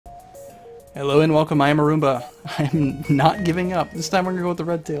Hello and welcome, I am Arumba. I'm not giving up. This time we're gonna go with the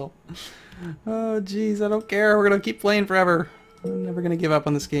red tail. Oh jeez, I don't care. We're gonna keep playing forever. I'm never gonna give up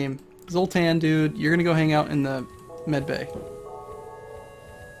on this game. Zoltan, dude, you're gonna go hang out in the med bay.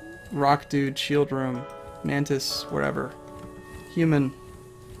 Rock dude, shield room. Mantis, wherever. Human.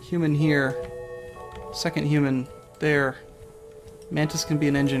 Human here. Second human there. Mantis can be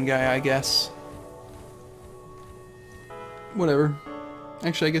an engine guy, I guess. Whatever.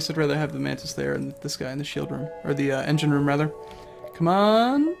 Actually, I guess I'd rather have the Mantis there and this guy in the shield room. Or the engine room, rather. Come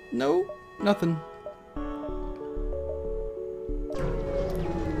on! No, nothing.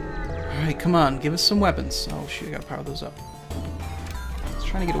 Alright, come on, give us some weapons. Oh shoot, I gotta power those up. I was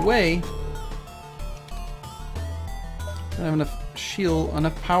trying to get away. Don't have enough shield,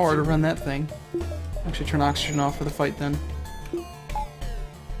 enough power to run that thing. Actually, turn oxygen off for the fight then.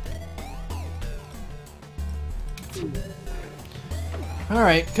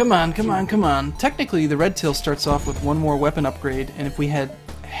 Alright, come on, come on, come on. Technically, the red tail starts off with one more weapon upgrade, and if we had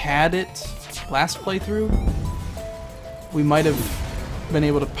it last playthrough, we might have been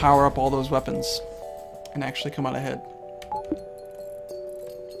able to power up all those weapons and actually come out ahead.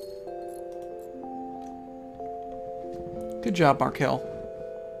 Good job, Markel.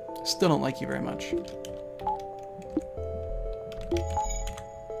 Still don't like you very much.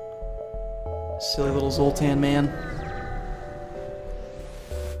 Silly little Zoltan man.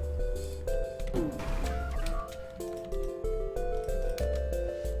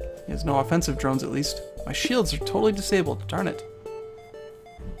 He has no offensive drones, at least. My shields are totally disabled. Darn it.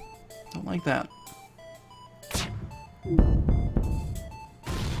 Don't like that.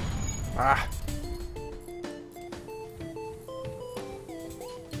 Ah.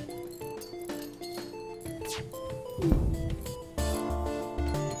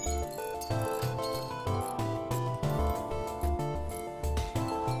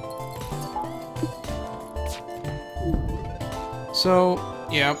 So,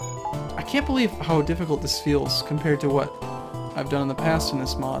 yeah. I can't believe how difficult this feels compared to what I've done in the past in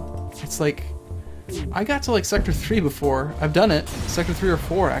this mod. It's like, I got to like Sector 3 before. I've done it, Sector 3 or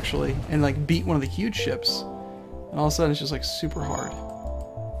 4 actually, and like beat one of the huge ships. And all of a sudden it's just like super hard.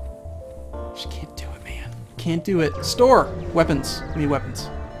 Just can't do it, man. Can't do it. Store! Weapons. Give me weapons.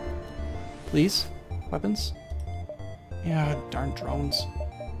 Please? Weapons? Yeah, darn drones.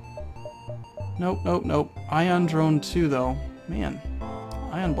 Nope, nope, nope. Ion drone 2 though. Man.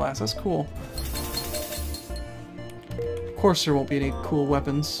 Ion blast, that's cool. Of course there won't be any cool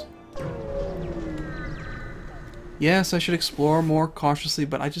weapons. Yes, I should explore more cautiously,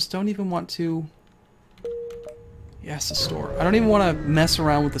 but I just don't even want to... Yes, a store. I don't even want to mess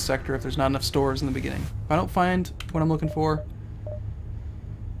around with the sector if there's not enough stores in the beginning. If I don't find what I'm looking for...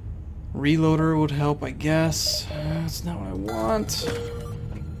 Reloader would help, I guess. That's not what I want.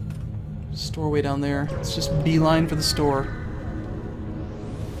 Store way down there. Let's just beeline for the store.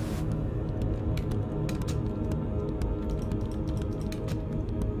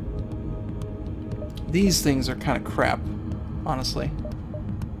 These things are kind of crap, honestly.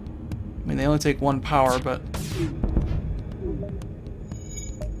 I mean, they only take 1 power, but...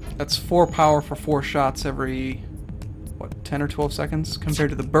 That's 4 power for 4 shots every, what, 10 or 12 seconds?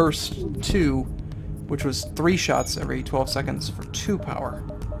 Compared to the burst 2, which was 3 shots every 12 seconds for 2 power.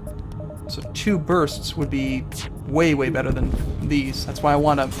 So 2 bursts would be way, way better than these. That's why I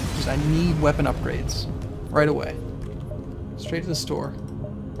want to, because I need weapon upgrades right away. Straight to the store.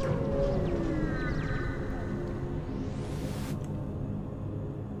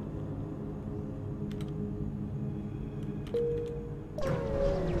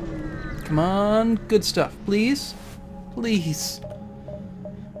 Come on, good stuff, please. Please.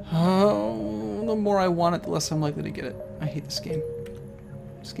 Oh, the more I want it, the less I'm likely to get it. I hate this game.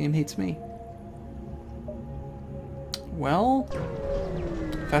 This game hates me. Well,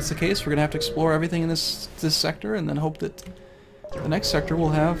 if that's the case, we're gonna have to explore everything in this sector, and then hope that the next sector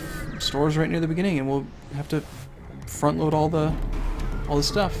will have stores right near the beginning, and we'll have to front load all the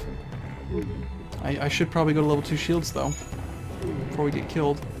stuff. I should probably go to level 2 shields though, before we get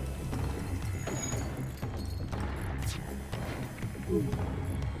killed.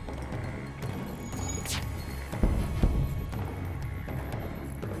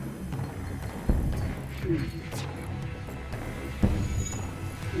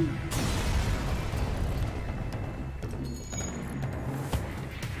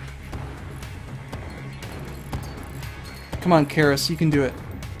 Come on, Karis, you can do it.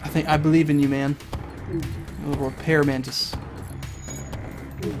 I believe in you, man. A little repair mantis.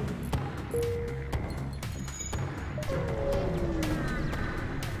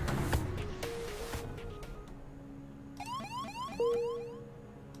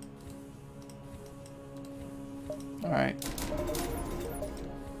 Alright.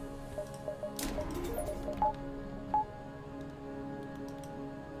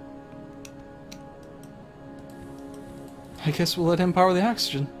 I guess we'll let him power the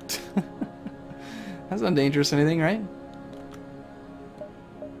oxygen. That's not dangerous or anything, right?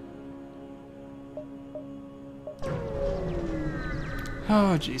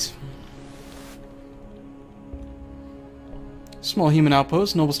 Oh, jeez. Small human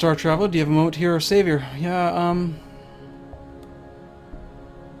outpost, noble star traveler. Do you have a moment here, savior? Yeah,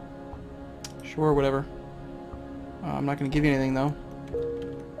 sure, whatever. I'm not gonna give you anything, though.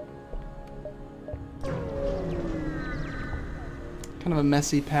 Kind of a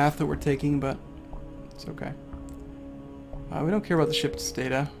messy path that we're taking, but it's okay. We don't care about the ship's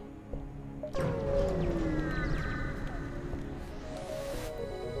data.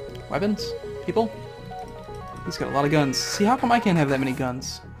 Weapons? People? He's got a lot of guns. See, how come I can't have that many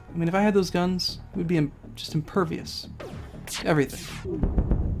guns? I mean, if I had those guns, it would be just impervious. Everything.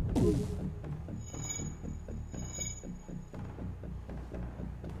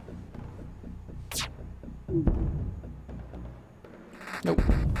 Nope.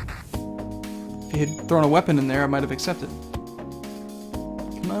 If he had thrown a weapon in there, I might have accepted.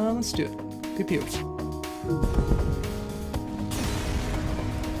 Come on, let's do it. Pew pew.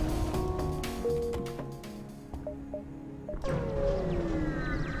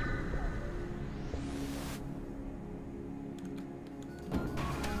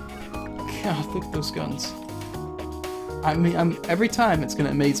 God, look at those guns. I mean, every time it's gonna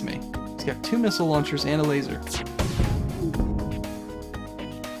amaze me. He's got 2 missile launchers and a laser.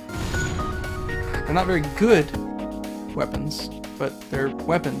 They're not very good weapons, but they're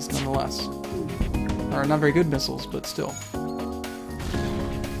weapons nonetheless. Or not very good missiles, but still.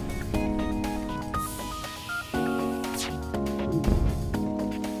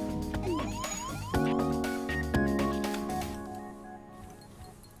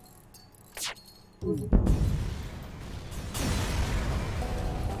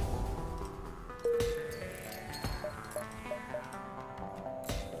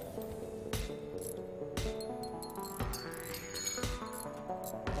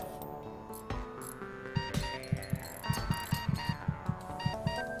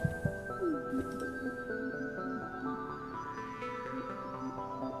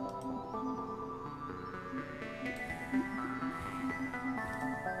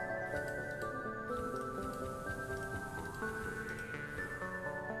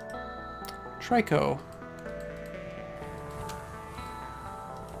 Trico.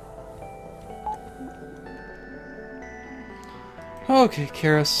 Okay,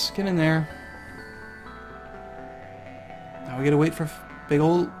 Karis, get in there. Now we gotta wait for big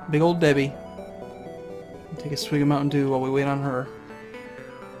old Debbie. Take a swig of Mountain Dew while we wait on her.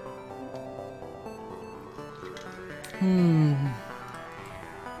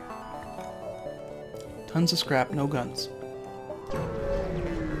 Tons of scrap, no guns.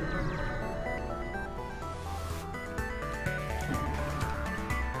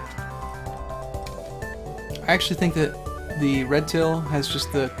 I actually think that the red tail has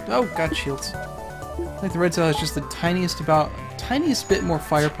just the... Oh, God, shields. I think the red tail has just the tiniest bit more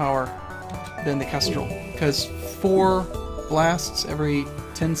firepower than the Kestrel. Because 4 blasts every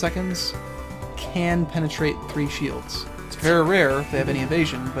 10 seconds can penetrate 3 shields. It's very rare if they have any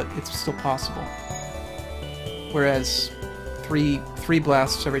evasion, but it's still possible. Whereas 3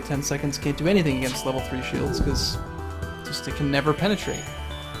 blasts every 10 seconds can't do anything against level 3 shields, because it can never penetrate.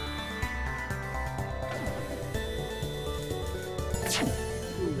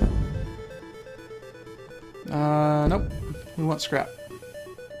 Nope. We want scrap.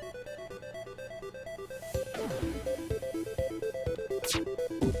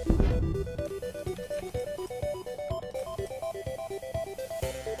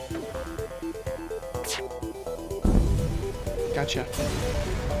 Gotcha.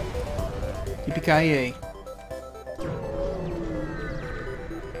 Yippee-ki-yay.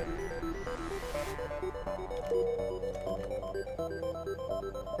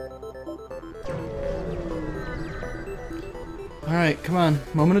 Alright, come on.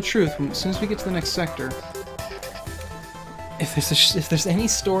 Moment of truth. As soon as we get to the next sector. If there's any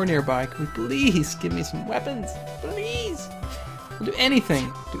store nearby, can we please give me some weapons? Please! I'll do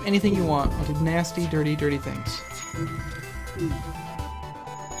anything. Do anything you want. I'll do nasty, dirty, dirty things.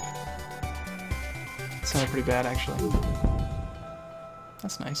 That sounded pretty bad, actually.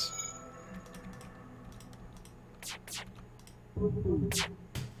 That's nice.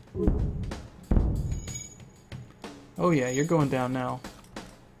 Oh yeah, you're going down now.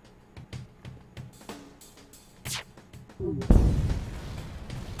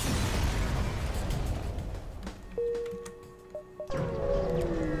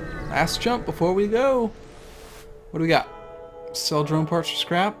 Last jump before we go. What do we got? Sell drone parts for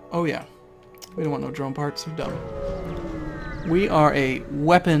scrap? Oh yeah. We don't want no drone parts. They're dumb. We are a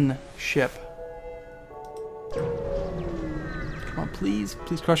weapon ship. Come on, please.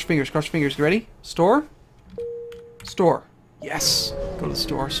 Please cross your fingers. Cross your fingers. You ready? Store? Store. Yes. Go to the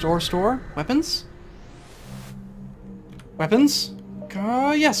store. Store. Weapons? Weapons?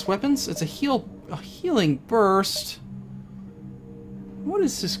 Yes, weapons. It's a healing burst. What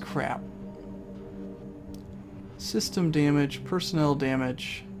is this crap? System damage, personnel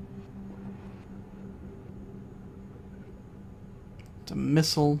damage. It's a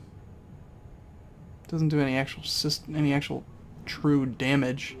missile. Doesn't do any actual true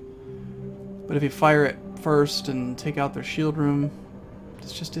damage. But if you fire it first and take out their shield room,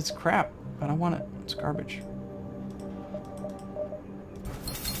 it's crap. I don't want it. It's garbage.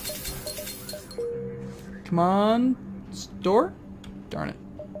 Come on, store? Darn it.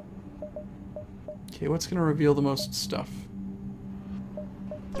 Okay, what's gonna reveal the most stuff?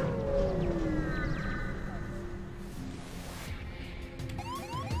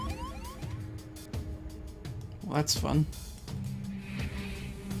 Well, that's fun.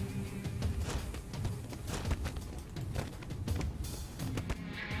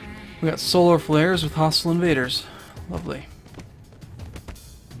 We got solar flares with hostile invaders. Lovely.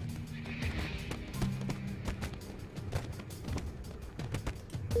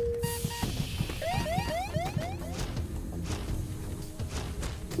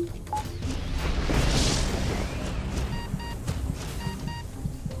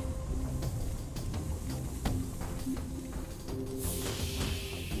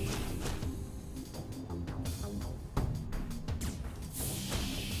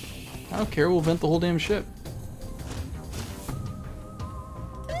 I don't care, we'll vent the whole damn ship.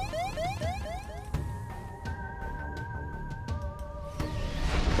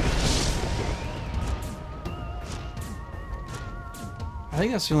 I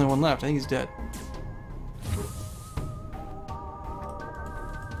think that's the only one left. I think he's dead.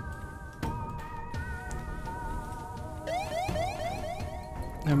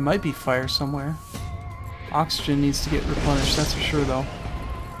 There might be fire somewhere. Oxygen needs to get replenished, that's for sure though.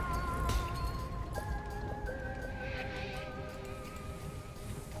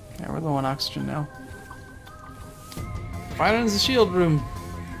 Yeah, we're low on oxygen now. Right into the shield room.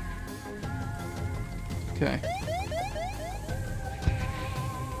 Okay.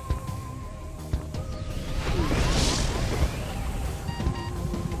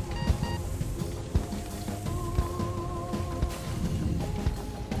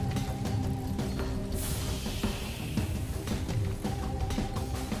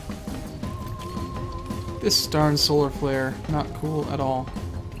 This darn solar flare, not cool at all.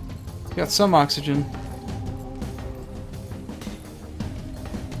 Got some oxygen.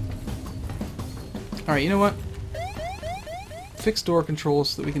 Alright, you know what? Fix door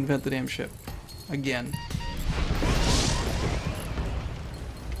controls so that we can vent the damn ship. Again.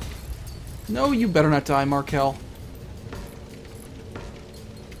 No, you better not die, Markel.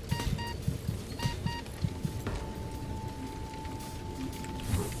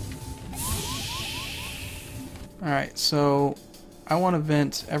 Alright, so I want to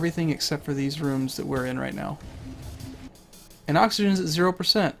vent everything except for these rooms that we're in right now. And oxygen is at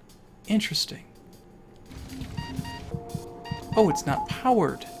 0%. Interesting. Oh, it's not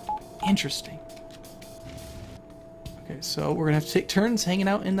powered. Interesting. Okay, so we're gonna have to take turns hanging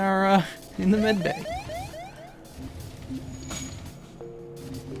out in our in the med bay.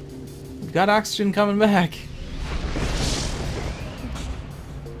 We've got oxygen coming back.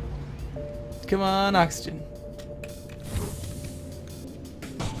 Come on, oxygen.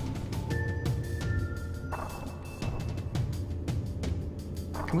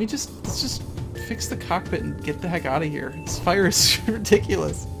 Can we let's just fix the cockpit and get the heck out of here. This fire is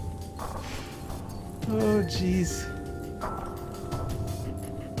ridiculous. Oh, jeez.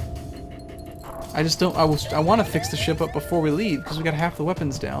 I just don't, I want to fix the ship up before we leave, because we got half the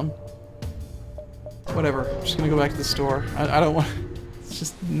weapons down. Whatever, I'm just gonna go back to the store. I don't want, it's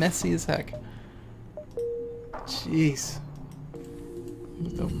just messy as heck. Jeez.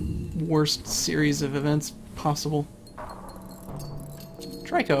 The worst series of events possible.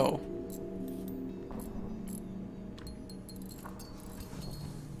 Draco.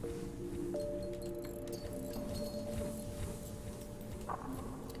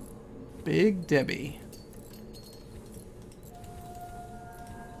 Big Debbie.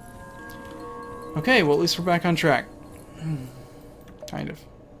 Okay, well at least we're back on track. Kind of.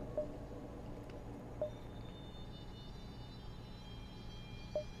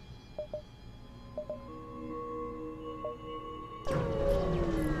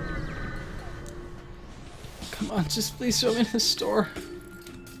 Come on, just please throw me in the store.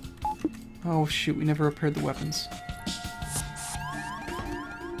 Oh shoot, we never repaired the weapons.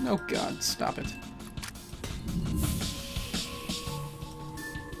 No, God, stop it.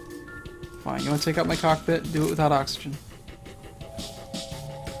 Fine, you want to take out my cockpit? Do it without oxygen.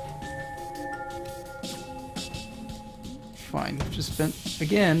 Fine, just vent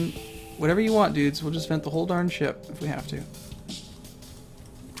again. Whatever you want, dudes. We'll just vent the whole darn ship if we have to.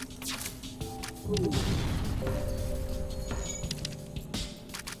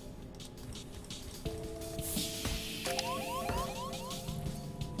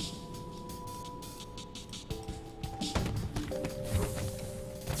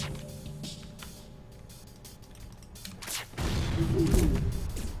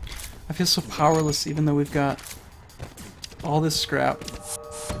 I feel so powerless even though we've got all this scrap.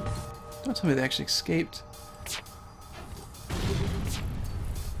 Don't tell me they actually escaped.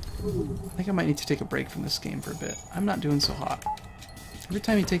 I think I might need to take a break from this game for a bit. I'm not doing so hot. Every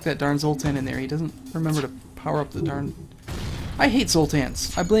time you take that darn Zoltan in there, he doesn't remember to power up the darn... I hate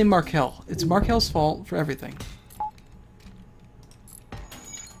Zoltans. I blame Markel. It's Markel's fault for everything.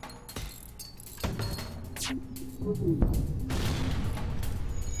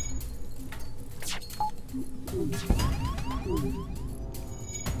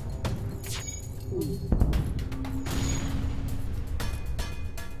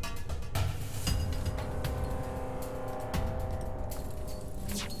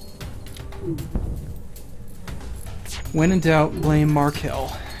 When in doubt, blame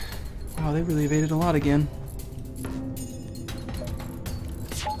Markel. Wow, they really evaded a lot again.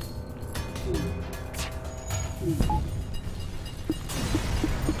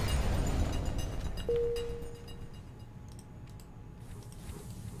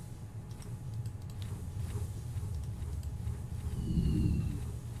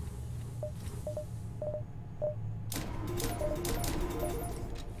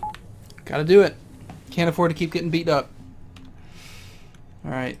 Gotta do it. Can't afford to keep getting beat up.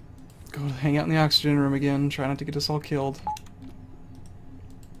 Alright. Go hang out in the oxygen room again. Try not to get us all killed.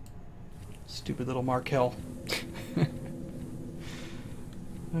 Stupid little Markel.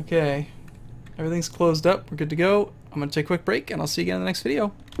 Okay. Everything's closed up. We're good to go. I'm going to take a quick break, and I'll see you again in the next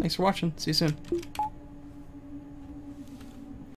video. Thanks for watching. See you soon.